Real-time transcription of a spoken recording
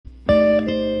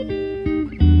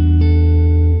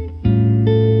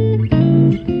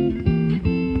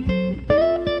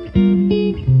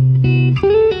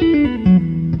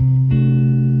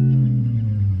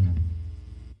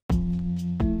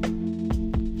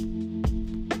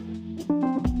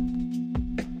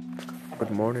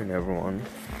morning, everyone.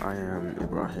 I am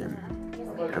Ibrahim,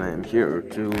 and I am here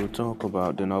to talk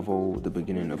about the novel The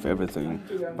Beginning of Everything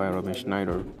by Robin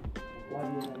Schneider.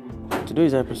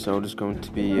 Today's episode is going to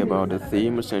be about the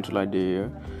theme, a central idea,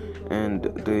 and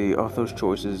the author's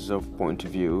choices of point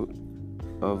of view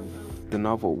of the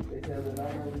novel.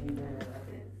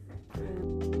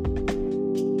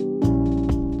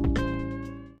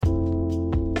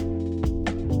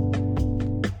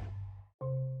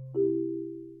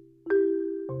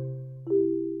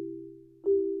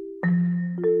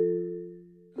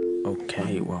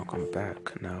 Okay, welcome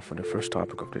back. Now, for the first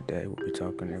topic of the day, we'll be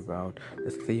talking about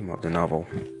the theme of the novel.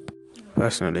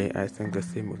 Personally, I think the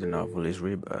theme of the novel is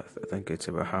rebirth. I think it's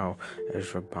about how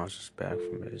Ezra bounces back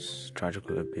from his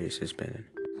tragical abyss he's been in.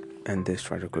 And this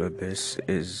tragical abyss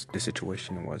is the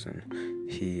situation he was in.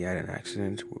 He had an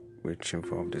accident which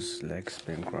involved his legs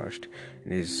being crushed,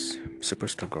 and his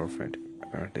superstar girlfriend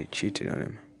apparently cheated on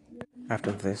him.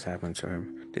 After this happened to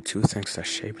him, the two things that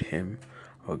shaped him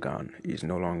are gone. He's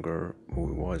no longer who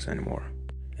he was anymore.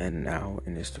 And now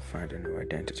he needs to find a new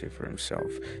identity for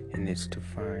himself. He needs to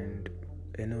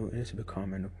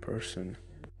become a new person.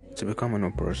 To become a new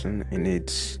person, he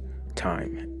needs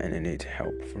time, and he needs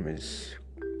help from his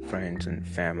friends and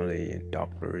family and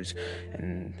doctors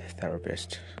and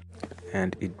therapists.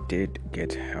 And he did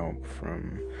get help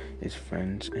from his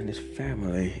friends and his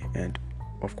family and,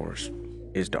 of course,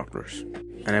 his doctors.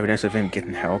 And evidence of him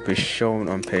getting help is shown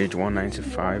on page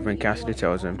 195 when Cassidy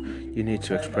tells him, "You need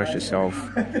to express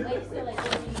yourself."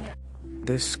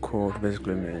 This quote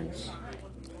basically means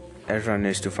Ezra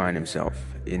needs to find himself.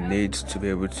 He needs to be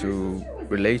able to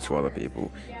relate to other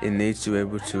people. He needs to be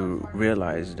able to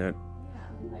realize that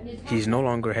he's no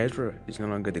longer Ezra. He's no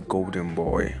longer the golden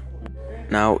boy.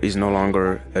 Now he's no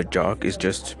longer a jock. He's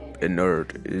just a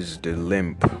nerd. He's the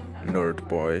limp nerd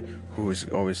boy who's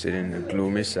always sitting in a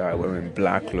gloomy side wearing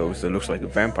black clothes that looks like a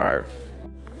vampire.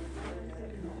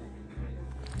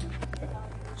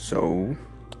 So,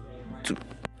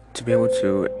 to be able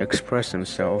to express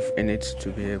himself, he needs to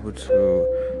be able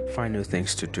to find new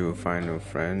things to do, find new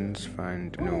friends,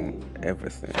 find new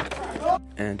everything.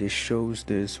 And he shows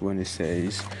this when he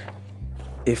says,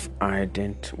 "If I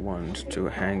didn't want to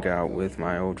hang out with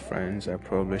my old friends, I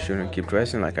probably shouldn't keep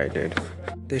dressing like I did."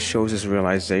 This shows his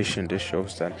realization. This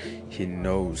shows that he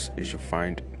knows he should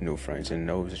find new friends. He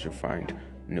knows he should find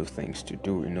new things to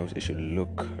do. He knows he should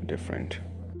look different.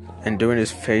 And during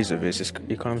this phase of his,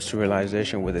 he comes to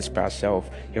realization with his past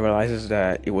self. He realizes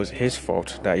that it was his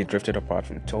fault that he drifted apart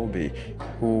from Toby,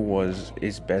 who was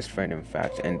his best friend, in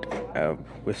fact. And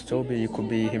with Toby, he could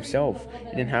be himself.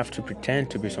 He didn't have to pretend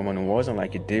to be someone who wasn't,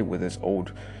 like he did with his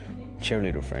old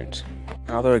cheerleader friends.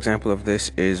 Another example of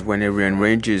this is when he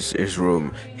rearranges his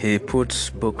room. He puts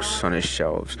books on his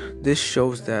shelves. This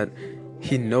shows that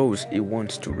he knows he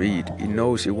wants to read. He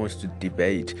knows he wants to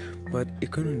debate. But he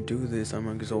couldn't do this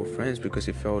among his old friends because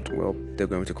he felt, well, they're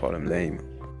going to call him lame.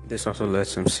 This also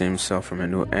lets him see himself from a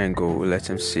new angle. It lets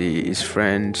him see his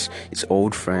friends, his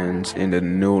old friends, in the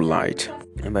new light.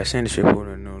 And by seeing the people in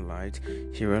a new light,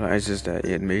 he realizes that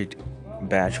he had made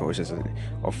bad choices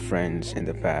of friends in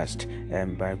the past.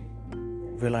 And by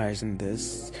realizing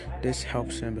this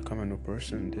helps him become a new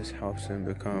person. This helps him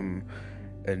become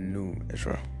a new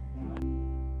Ezra.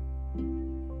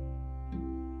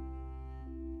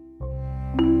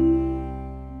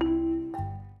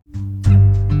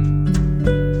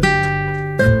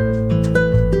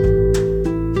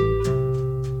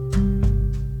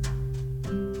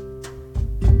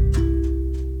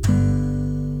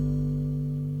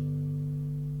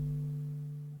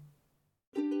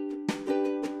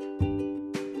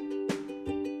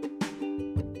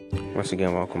 Once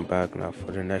again, welcome back. Now,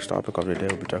 for the next topic of the day,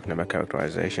 we'll be talking about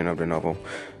characterization of the novel.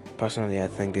 Personally, I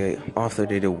think the author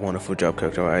did a wonderful job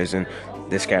characterizing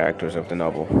these characters of the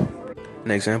novel.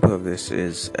 An example of this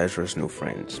is Ezra's new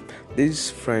friends. These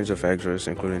friends of Ezra's,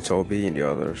 including Toby and the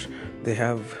others, they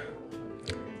have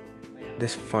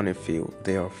this funny feel.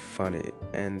 They are funny,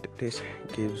 and this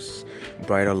gives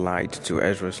brighter light to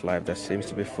Ezra's life that seems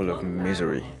to be full of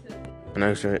misery.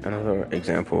 Another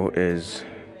example is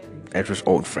Ezra's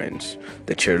old friends,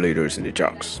 the cheerleaders and the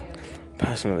jocks.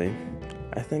 Personally,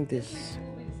 I think these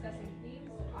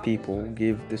people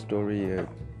give the story a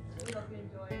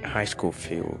high school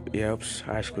feel. It helps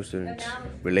high school students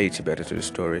relate better to the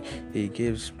story. It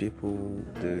gives people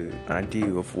the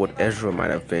idea of what Ezra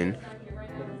might have been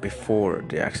before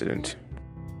the accident.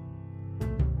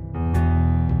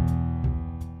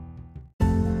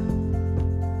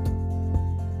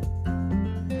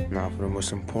 Now for the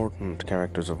most important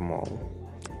characters of them all,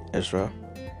 Ezra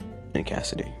and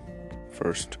Cassidy.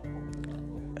 First,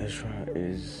 Ezra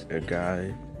is a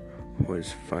guy who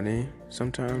is funny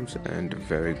sometimes and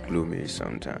very gloomy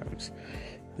sometimes.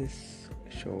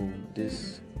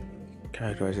 This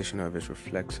characterization of it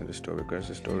reflects in the story because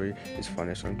the story is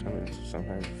funny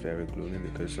sometimes very gloomy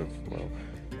because of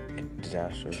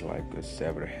disasters like a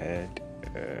severed head,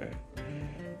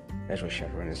 Ezra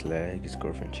shattering his leg, his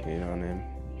girlfriend cheating on him.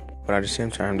 But at the same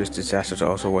time, this disaster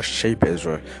also was shape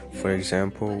Ezra. For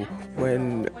example,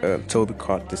 when Toby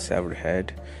caught the severed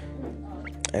head,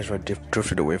 Ezra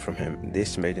drifted away from him.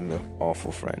 This made him an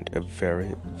awful friend, a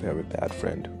very, very bad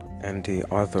friend. And the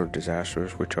other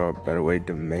disasters, which are, by the way,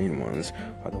 the main ones,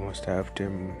 are the ones that helped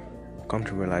him come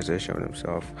to realization of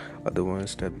himself, are the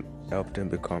ones that helped him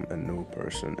become a new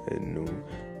person, a new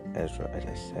Ezra, as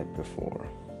I said before.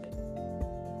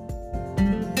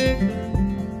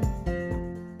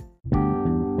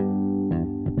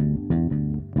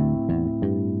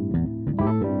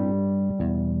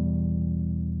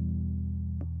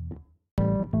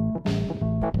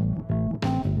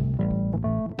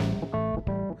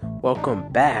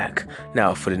 Welcome back.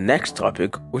 Now for the next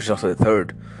topic, which is also the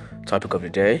third topic of the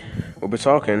day, we'll be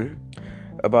talking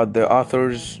about the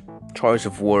author's choice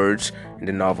of words in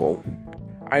the novel.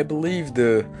 I believe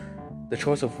the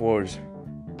choice of words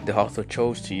the author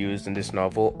chose to use in this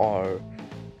novel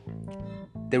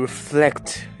they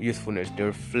reflect youthfulness, they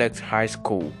reflect high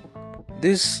school.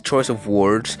 This choice of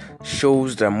words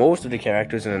shows that most of the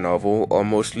characters in the novel are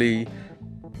mostly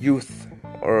youth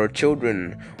or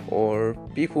children or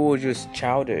people who are just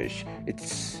childish.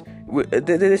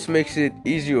 This makes it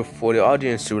easier for the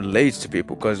audience to relate to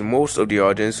people because most of the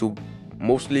audience will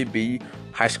mostly be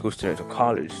high school students or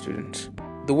college students.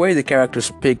 The way the characters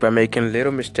speak by making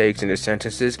little mistakes in their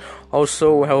sentences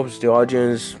also helps the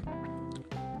audience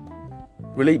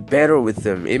relate better with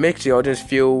them. It makes the audience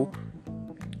feel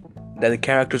that the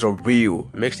characters are real.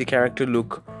 It makes the character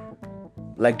look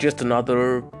like just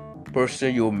another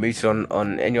person you'll meet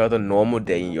on any other normal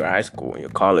day in your high school, in your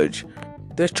college.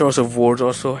 This choice of words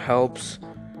also helps.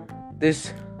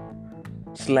 This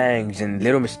slangs and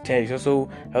little mistakes also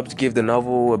helps give the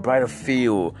novel a brighter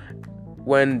feel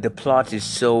when the plot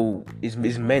is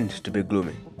meant to be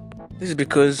gloomy. This is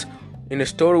because in a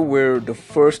story where the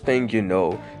first thing you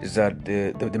know is that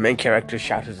the main character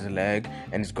shatters his leg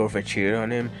and his girlfriend cheated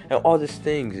on him and all these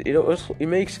things, it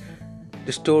makes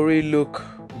the story look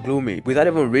gloomy. Without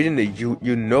even reading it,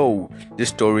 you know the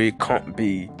story can't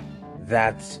be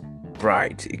that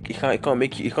bright. It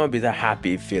can't be that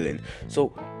happy feeling. So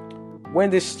when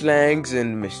the slangs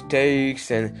and mistakes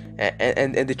and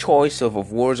the choice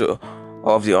of words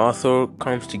of the author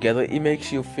comes together, it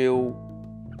makes you feel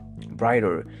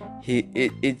brighter.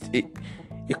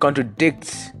 It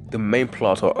contradicts the main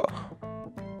plot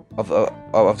of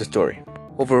the story.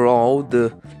 Overall,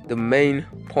 the main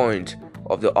point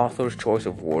of the author's choice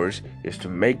of words is to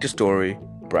make the story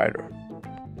brighter.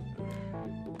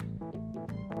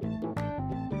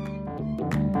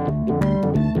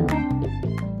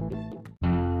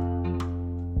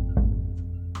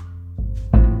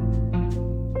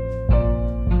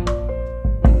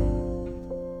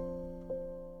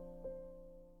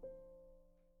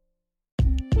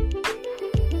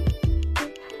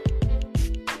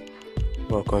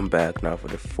 Welcome back. Now for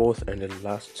the fourth and the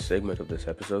last segment of this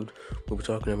episode, we'll be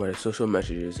talking about the social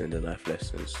messages and the life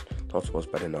lessons taught to us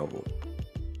by the novel.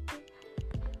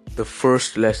 The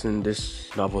first lesson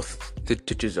this novel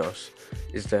teaches us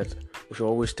is that we should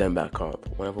always stand back up.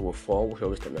 Whenever we fall, we should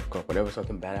always stand back up. Whenever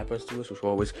something bad happens to us, we should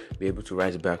always be able to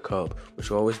rise back up. We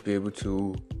should always be able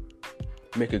to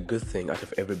make a good thing out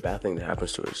of every bad thing that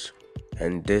happens to us.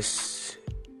 And this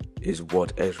is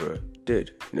what Ezra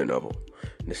did in the novel.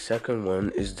 The second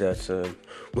one is that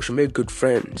we should make good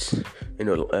friends.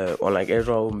 Unlike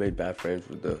Ezra who made bad friends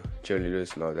with the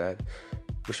cheerleaders and all that,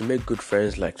 we should make good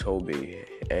friends like Toby.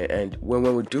 And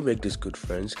when we do make these good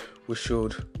friends, we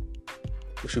should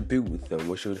be with them.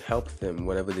 We should help them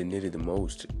whenever they need it the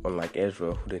most. Unlike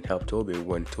Ezra, who didn't help Toby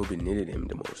when Toby needed him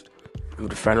the most. And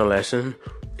the final lesson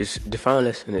is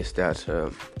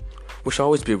that we should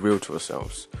always be real to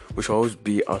ourselves. We should always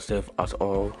be ourselves at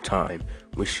all time.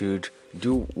 We should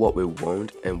do what we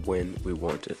want and when we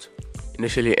want it.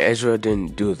 Initially, Ezra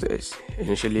didn't do this.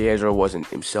 Initially, Ezra wasn't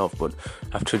himself, but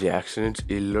after the accident,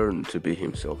 he learned to be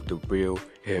himself, the real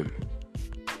him.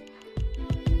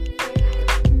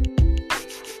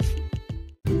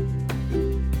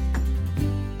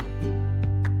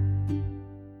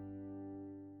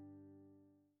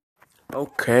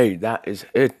 Okay, that is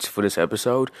it for this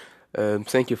episode.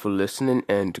 Thank you for listening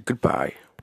and goodbye.